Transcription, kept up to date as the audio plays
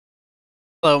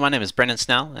Hello, my name is Brendan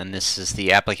Snell, and this is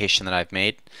the application that I've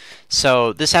made.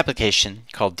 So this application,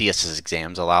 called DSS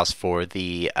Exams, allows for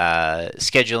the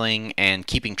scheduling and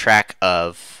keeping track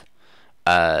of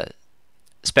uh,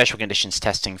 special conditions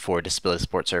testing for disability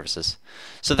support services.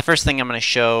 So the first thing I'm going to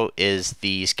show is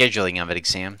the scheduling of an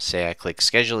exam. Say I click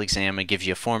Schedule Exam, and it gives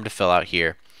you a form to fill out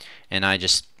here, and I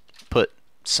just put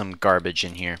some garbage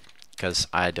in here because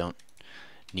I don't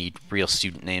need real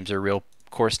student names or real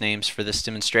course names for this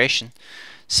demonstration.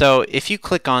 So if you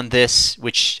click on this,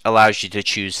 which allows you to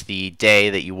choose the day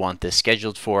that you want this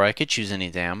scheduled for, I could choose any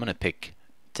day. I'm going to pick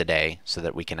today so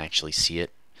that we can actually see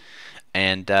it.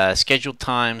 And scheduled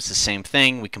times, the same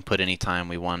thing. We can put any time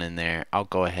we want in there. I'll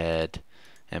go ahead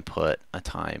and put a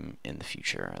time in the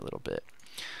future a little bit.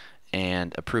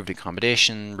 And approved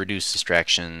accommodation, reduced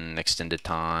distraction, extended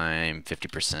time,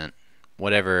 50%,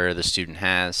 whatever the student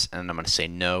has. And I'm going to say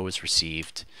no is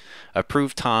received.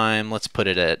 Approved time, let's put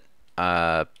it at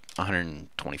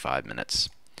 125 minutes.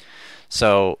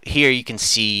 So here you can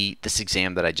see this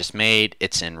exam that I just made.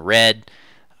 It's in red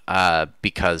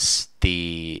because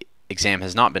the exam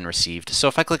has not been received. So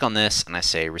if I click on this and I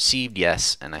say received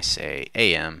yes and I say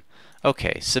AM,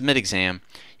 okay, submit exam,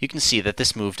 you can see that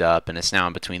this moved up and it's now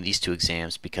in between these two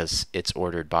exams because it's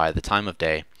ordered by the time of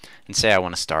day. And say I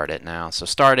want to start it now. So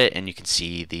start it, and you can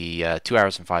see the 2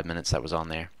 hours and 5 minutes that was on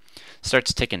there.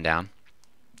 Starts ticking down.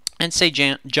 And say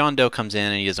John Doe comes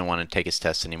in and he doesn't want to take his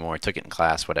test anymore, took it in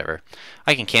class, whatever.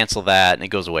 I can cancel that and it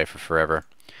goes away for forever.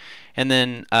 And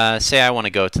then say I want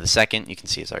to go to the second, you can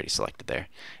see it's already selected there.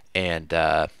 And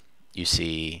you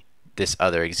see this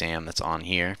other exam that's on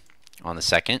here on the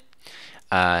second.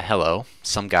 Hello,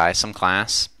 some guy, some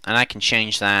class. And I can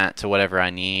change that to whatever I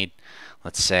need.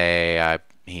 Let's say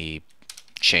he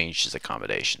changed his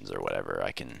accommodations or whatever.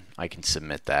 I can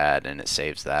submit that and it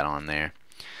saves that on there.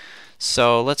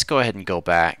 So let's go ahead and go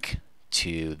back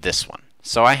to this one.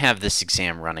 So I have this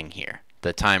exam running here.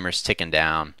 The timer's ticking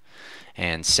down,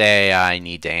 and say I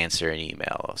need to answer an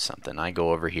email or something. I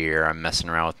go over here, I'm messing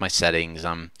around with my settings,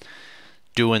 I'm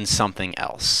doing something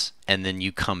else. And then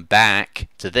you come back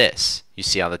to this. You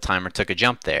see how the timer took a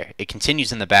jump there. It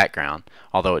continues in the background,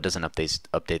 although it doesn't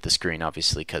update the screen,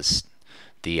 obviously, because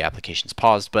the application's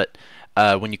paused. But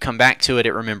when you come back to it,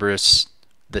 it remembers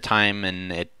the time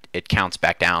and it counts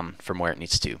back down from where it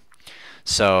needs to.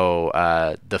 So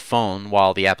the phone,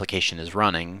 while the application is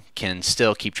running, can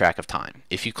still keep track of time.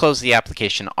 If you close the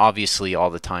application, obviously all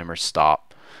the timers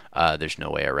stop. There's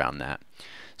no way around that.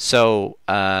 So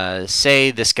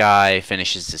say this guy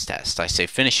finishes his test. I say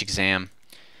finish exam.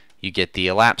 You get the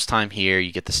elapsed time here,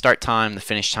 you get the start time, the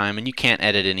finish time, and you can't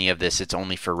edit any of this. It's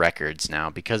only for records now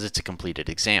because it's a completed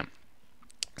exam.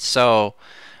 So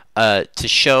to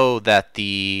show that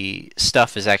the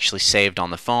stuff is actually saved on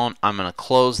the phone, I'm going to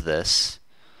close this,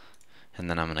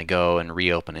 and then I'm going to go and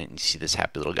reopen it, and you see this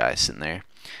happy little guy sitting there.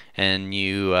 And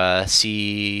you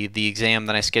see the exam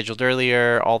that I scheduled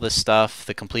earlier, all this stuff,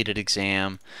 the completed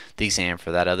exam, the exam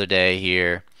for that other day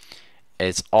here.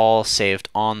 It's all saved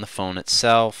on the phone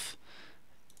itself,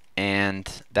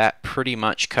 and that pretty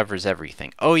much covers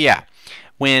everything. Oh yeah,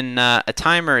 when a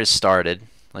timer is started,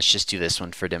 let's just do this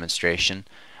one for demonstration,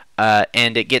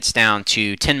 and it gets down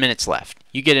to 10 minutes left.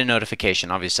 You get a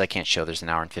notification. Obviously, I can't show there's an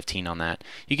hour and 15 on that.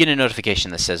 You get a notification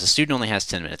that says the student only has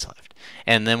 10 minutes left.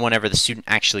 And then whenever the student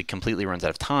actually completely runs out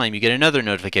of time, you get another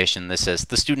notification that says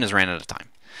the student has ran out of time.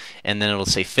 And then it'll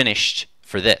say finished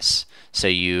for this. So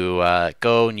you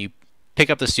go and you pick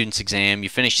up the student's exam, you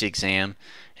finish the exam,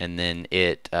 and then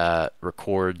it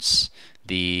records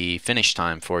the finish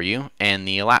time for you and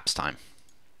the elapsed time.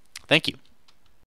 Thank you.